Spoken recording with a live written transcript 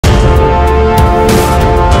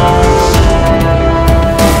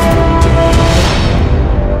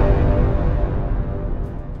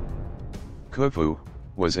Khufu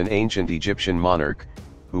was an ancient Egyptian monarch,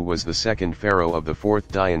 who was the second pharaoh of the 4th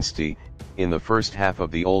dynasty, in the first half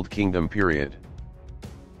of the Old Kingdom period.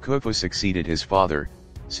 Khufu succeeded his father,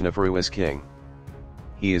 Sneferu, as king.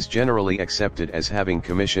 He is generally accepted as having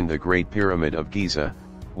commissioned the Great Pyramid of Giza,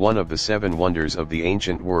 one of the 7 wonders of the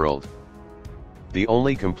ancient world. The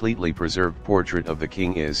only completely preserved portrait of the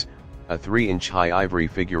king is a 3-inch high ivory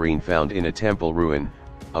figurine found in a temple ruin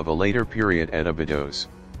of a later period at Abydos.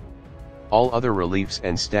 All other reliefs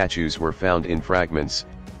and statues were found in fragments,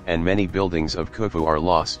 and many buildings of Khufu are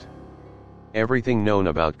lost. Everything known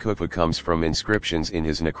about Khufu comes from inscriptions in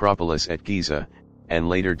his necropolis at Giza, and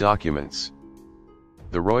later documents.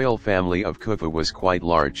 The royal family of Khufu was quite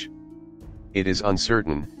large. It is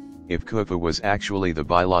uncertain if Khufu was actually the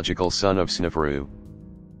biological son of Sneferu.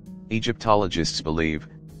 Egyptologists believe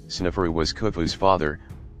Sneferu was Khufu's father,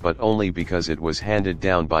 but only because it was handed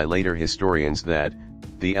down by later historians that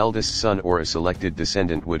the eldest son or a selected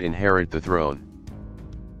descendant would inherit the throne.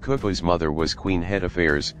 Khufu's mother was Queen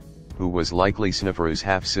Hetepheres, who was likely Sneferu's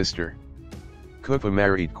half-sister. Khufu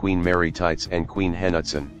married Queen Meritites and Queen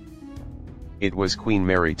Henutsen. It was Queen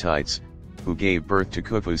Meritites who gave birth to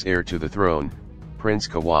Khufu's heir to the throne, Prince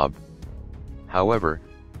Kawab. However,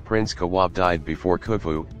 Prince Kawab died before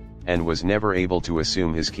Khufu, and was never able to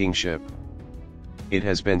assume his kingship. It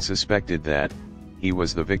has been suspected that he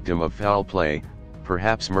was the victim of foul play,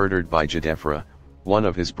 perhaps murdered by Jedefra, one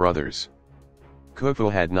of his brothers. Khufu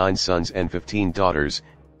had 9 sons and 15 daughters,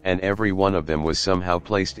 and every one of them was somehow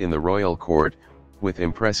placed in the royal court, with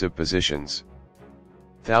impressive positions.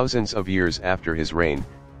 Thousands of years after his reign,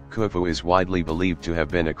 Khufu is widely believed to have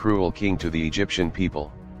been a cruel king to the Egyptian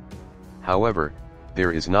people. However,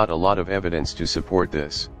 there is not a lot of evidence to support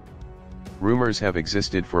this. Rumors have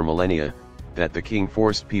existed for millennia that the king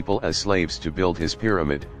forced people as slaves to build his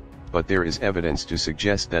pyramid, but there is evidence to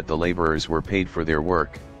suggest that the laborers were paid for their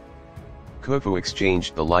work. Khufu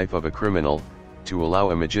exchanged the life of a criminal to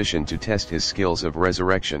allow a magician to test his skills of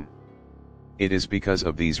resurrection. It is because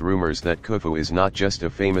of these rumors that Khufu is not just a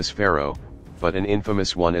famous pharaoh, but an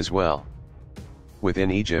infamous one as well. Within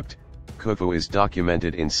Egypt, Khufu is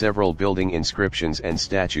documented in several building inscriptions and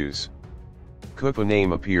statues. Khufu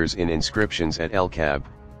name appears in inscriptions at El Kab,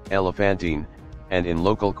 Elephantine, and in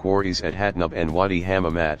local quarries at Hatnub and Wadi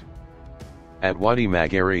Hammamat. At Wadi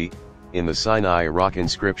Maghari, in the Sinai rock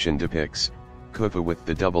inscription depicts Khufu with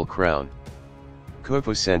the double crown.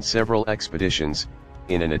 Khufu sent several expeditions,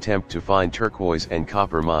 in an attempt to find turquoise and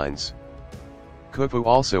copper mines. Khufu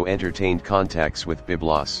also entertained contacts with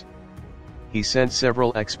Byblos. He sent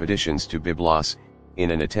several expeditions to Byblos,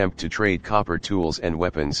 in an attempt to trade copper tools and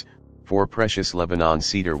weapons, for precious Lebanon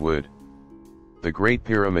cedar wood. The Great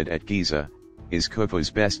Pyramid at Giza is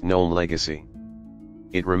Khufu's best-known legacy.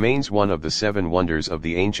 It remains one of the 7 wonders of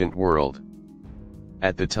the ancient world.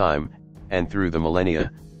 At the time, and through the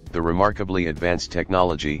millennia, the remarkably advanced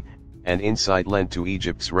technology and insight lent to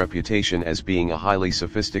Egypt's reputation as being a highly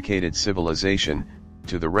sophisticated civilization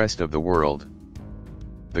to the rest of the world.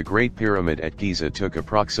 The Great Pyramid at Giza took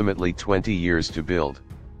approximately 20 years to build.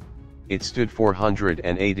 It stood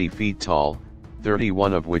 480 feet tall,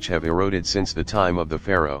 31 of which have eroded since the time of the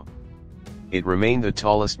pharaoh. It remained the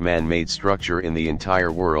tallest man-made structure in the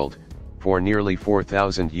entire world, for nearly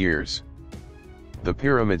 4,000 years. The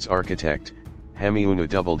pyramid's architect, Hemiunu,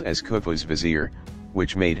 doubled as Khufu's vizier,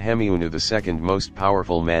 which made Hemiunu the second most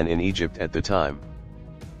powerful man in Egypt at the time.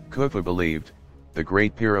 Khufu believed the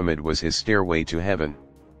Great Pyramid was his stairway to heaven.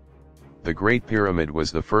 The Great Pyramid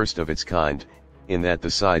was the first of its kind, in that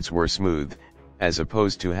the sides were smooth, as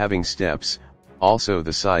opposed to having steps. Also,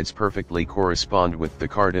 the sides perfectly correspond with the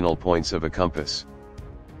cardinal points of a compass.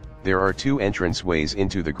 There are 2 entranceways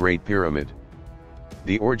into the Great Pyramid.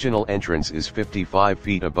 The original entrance is 55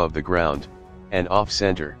 feet above the ground, and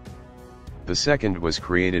off-center. The second was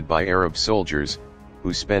created by Arab soldiers,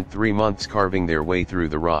 who spent 3 months carving their way through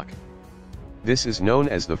the rock. This is known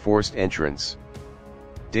as the forced entrance.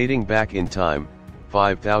 Dating back in time,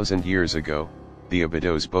 5,000 years ago, the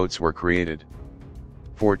Abydos boats were created.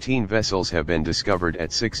 14 vessels have been discovered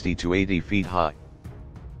at 60 to 80 feet high.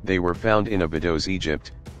 They were found in Abydos,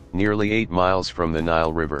 Egypt, nearly 8 miles from the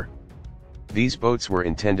Nile River. These boats were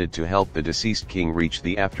intended to help the deceased king reach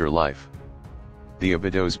the afterlife. The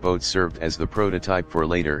Abydos boats served as the prototype for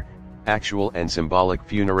later, actual and symbolic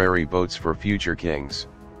funerary boats for future kings.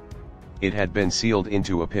 It had been sealed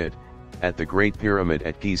into a pit, at the Great Pyramid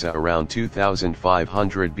at Giza around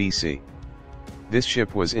 2500 BC. This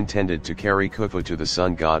ship was intended to carry Khufu to the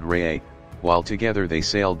sun god Re, while together they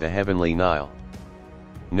sailed the heavenly Nile.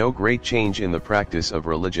 No great change in the practice of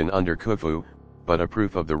religion under Khufu, but a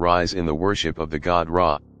proof of the rise in the worship of the god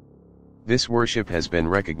Ra. This worship has been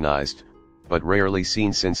recognized, but rarely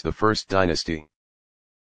seen since the first dynasty.